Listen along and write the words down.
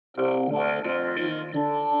The weather in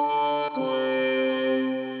Brooklyn.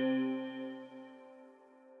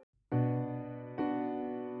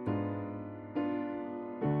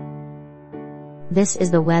 This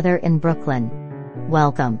is the weather in Brooklyn.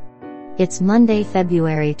 Welcome. It's Monday,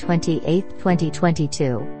 February 28,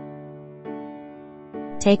 2022.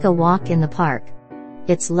 Take a walk in the park.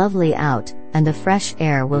 It's lovely out, and the fresh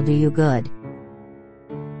air will do you good.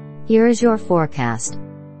 Here is your forecast.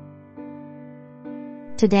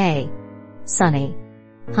 Today. Sunny.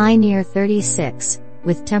 High near 36,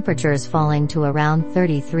 with temperatures falling to around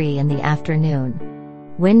 33 in the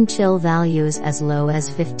afternoon. Wind chill values as low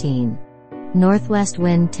as 15. Northwest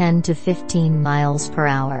wind 10 to 15 miles per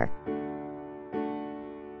hour.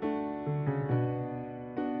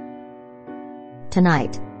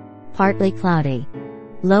 Tonight. Partly cloudy.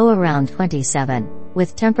 Low around 27,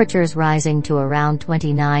 with temperatures rising to around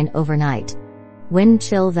 29 overnight. Wind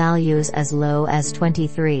chill values as low as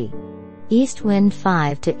 23. East wind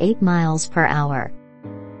 5 to 8 miles per hour.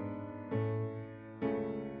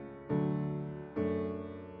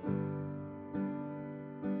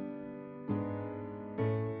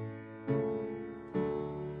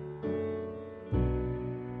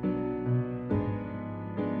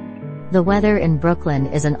 The Weather in Brooklyn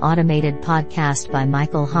is an automated podcast by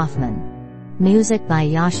Michael Hoffman. Music by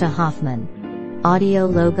Yasha Hoffman. Audio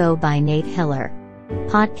logo by Nate Hiller.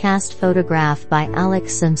 Podcast photograph by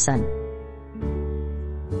Alex Simpson.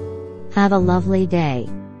 Have a lovely day.